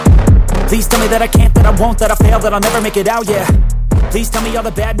Please tell me that I can't, that I won't, that I fail, that I'll never make it out, yeah. Please tell me all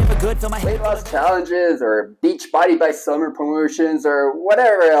the bad, never good, fill my head. Weight loss challenges or beach body by summer promotions or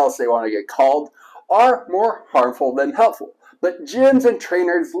whatever else they want to get called are more harmful than helpful. But gyms and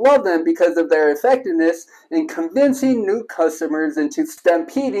trainers love them because of their effectiveness in convincing new customers into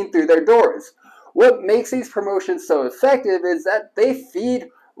stampeding through their doors. What makes these promotions so effective is that they feed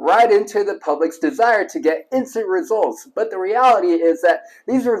right into the public's desire to get instant results. But the reality is that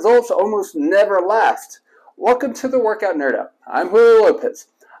these results almost never last. Welcome to the Workout Nerd Out. I'm Julio Lopez.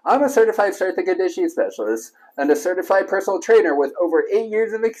 I'm a certified strength and conditioning specialist and a certified personal trainer with over 8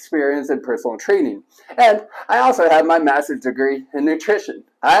 years of experience in personal training. And I also have my master's degree in nutrition.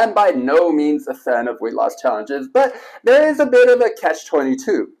 I am by no means a fan of weight loss challenges, but there is a bit of a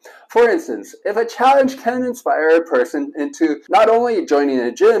catch-22. For instance, if a challenge can inspire a person into not only joining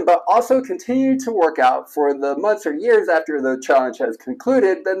a gym, but also continue to work out for the months or years after the challenge has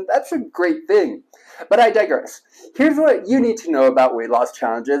concluded, then that's a great thing. But I digress. Here's what you need to know about weight loss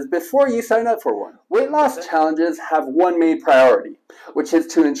challenges before you sign up for one. Weight loss challenges have one main priority, which is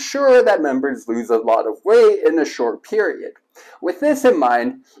to ensure that members lose a lot of weight in a short period. With this in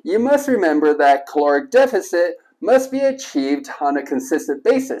mind, you must remember that caloric deficit must be achieved on a consistent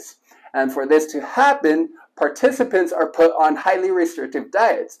basis. And for this to happen, participants are put on highly restrictive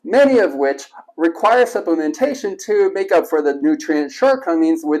diets, many of which require supplementation to make up for the nutrient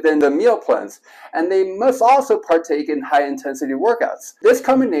shortcomings within the meal plans, and they must also partake in high-intensity workouts. This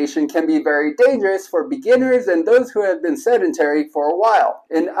combination can be very dangerous for beginners and those who have been sedentary for a while.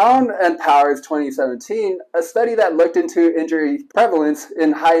 In Allen and Powers 2017, a study that looked into injury prevalence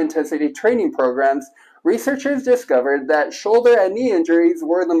in high-intensity training programs, researchers discovered that shoulder and knee injuries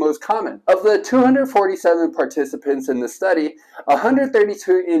were the most common. Of the 247 participants in the study,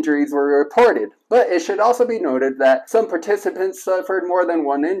 132 injuries were reported, but it should also be noted that some participants suffered more than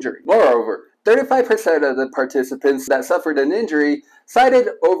one injury. Moreover, 35% of the participants that suffered an injury cited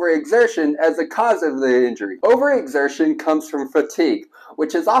overexertion as the cause of the injury. Overexertion comes from fatigue,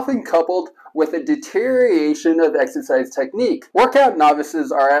 which is often coupled with a deterioration of exercise technique. Workout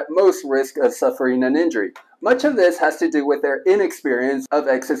novices are at most risk of suffering an injury. Much of this has to do with their inexperience of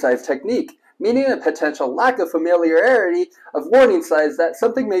exercise technique, meaning a potential lack of familiarity of warning signs that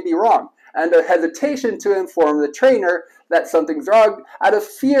something may be wrong, and a hesitation to inform the trainer that something's wrong out of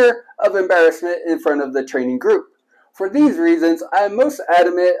fear of embarrassment in front of the training group. For these reasons, I am most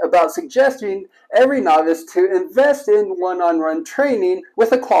adamant about suggesting every novice to invest in one-on-one training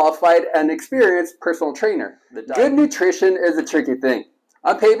with a qualified and experienced personal trainer. Good nutrition is a tricky thing.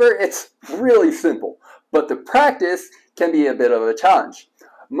 On paper, it's really simple, but the practice can be a bit of a challenge.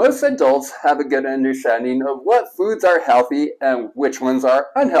 Most adults have a good understanding of what foods are healthy and which ones are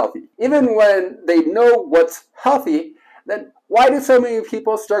unhealthy. Even when they know what's healthy, then why do so many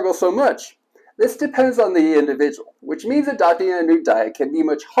people struggle so much? This depends on the individual, which means adopting a new diet can be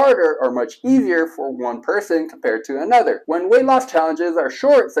much harder or much easier for one person compared to another. When weight loss challenges are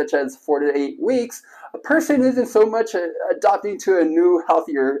short, such as 4 to 8 weeks, a person isn't so much adopting to a new,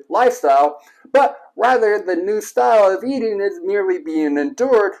 healthier lifestyle, but rather the new style of eating is merely being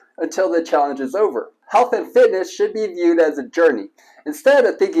endured until the challenge is over. Health and fitness should be viewed as a journey, instead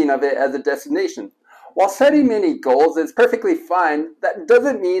of thinking of it as a destination. While setting many goals is perfectly fine, that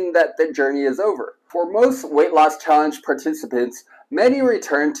doesn't mean that the journey is over. For most weight loss challenge participants, many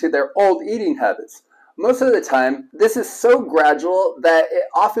return to their old eating habits. Most of the time, this is so gradual that it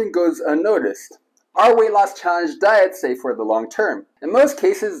often goes unnoticed. Are weight loss challenge diets safe for the long term? In most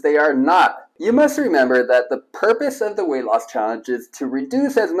cases, they are not. You must remember that the purpose of the weight loss challenge is to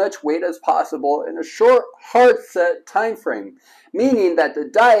reduce as much weight as possible in a short, hard set time frame, meaning that the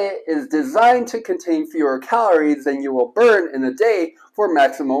diet is designed to contain fewer calories than you will burn in a day for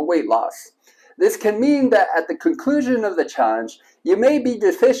maximal weight loss. This can mean that at the conclusion of the challenge, you may be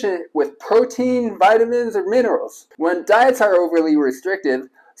deficient with protein, vitamins, or minerals. When diets are overly restrictive,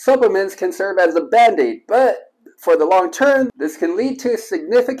 supplements can serve as a band-aid, but for the long term, this can lead to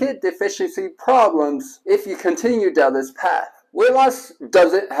significant deficiency problems if you continue down this path. Weight loss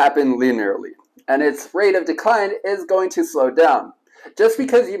doesn't happen linearly, and its rate of decline is going to slow down. Just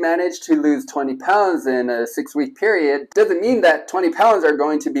because you manage to lose 20 pounds in a 6-week period doesn't mean that 20 pounds are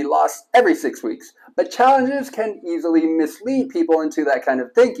going to be lost every 6 weeks, but challenges can easily mislead people into that kind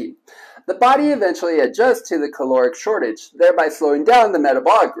of thinking. The body eventually adjusts to the caloric shortage, thereby slowing down the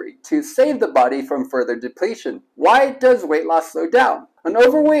metabolic rate to save the body from further depletion. Why does weight loss slow down? An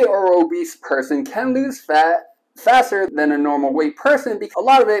overweight or obese person can lose fat faster than a normal weight person, a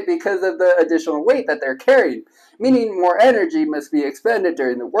lot of it because of the additional weight that they're carrying, meaning more energy must be expended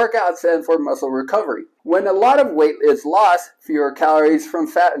during the workouts and for muscle recovery. When a lot of weight is lost, fewer calories from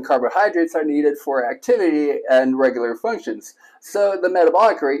fat and carbohydrates are needed for activity and regular functions, so the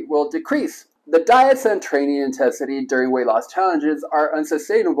metabolic rate will decrease. The diets and training intensity during weight loss challenges are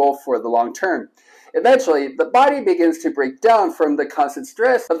unsustainable for the long term. Eventually, the body begins to break down from the constant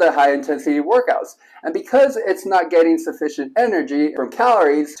stress of the high-intensity workouts, and because it's not getting sufficient energy from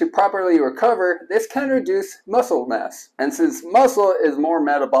calories to properly recover, this can reduce muscle mass. And since muscle is more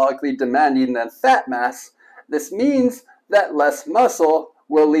metabolically demanding than fat mass, this means that less muscle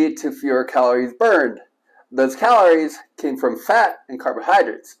will lead to fewer calories burned. Those calories came from fat and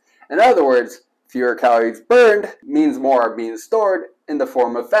carbohydrates. In other words, fewer calories burned means more are being stored in the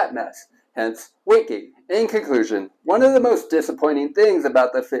form of fat mass. Hence, weight gain. In conclusion, one of the most disappointing things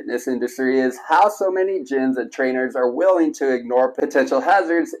about the fitness industry is how so many gyms and trainers are willing to ignore potential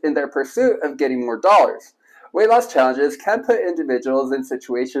hazards in their pursuit of getting more dollars. Weight loss challenges can put individuals in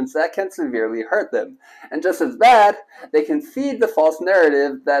situations that can severely hurt them. And just as bad, they can feed the false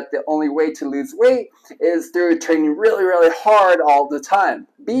narrative that the only way to lose weight is through training really, really hard all the time.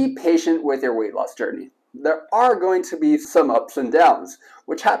 Be patient with your weight loss journey. There are going to be some ups and downs,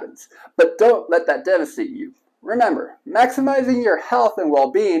 which happens, but don't let that devastate you. Remember, maximizing your health and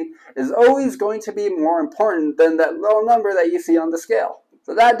well-being is always going to be more important than that little number that you see on the scale.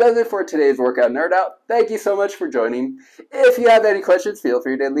 So that does it for today's Workout Nerd Out. Thank you so much for joining. If you have any questions, feel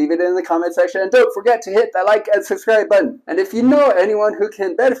free to leave it in the comment section. And don't forget to hit that like and subscribe button. And if you know anyone who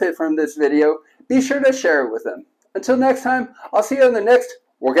can benefit from this video, be sure to share it with them. Until next time, I'll see you on the next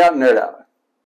Workout Nerd Out.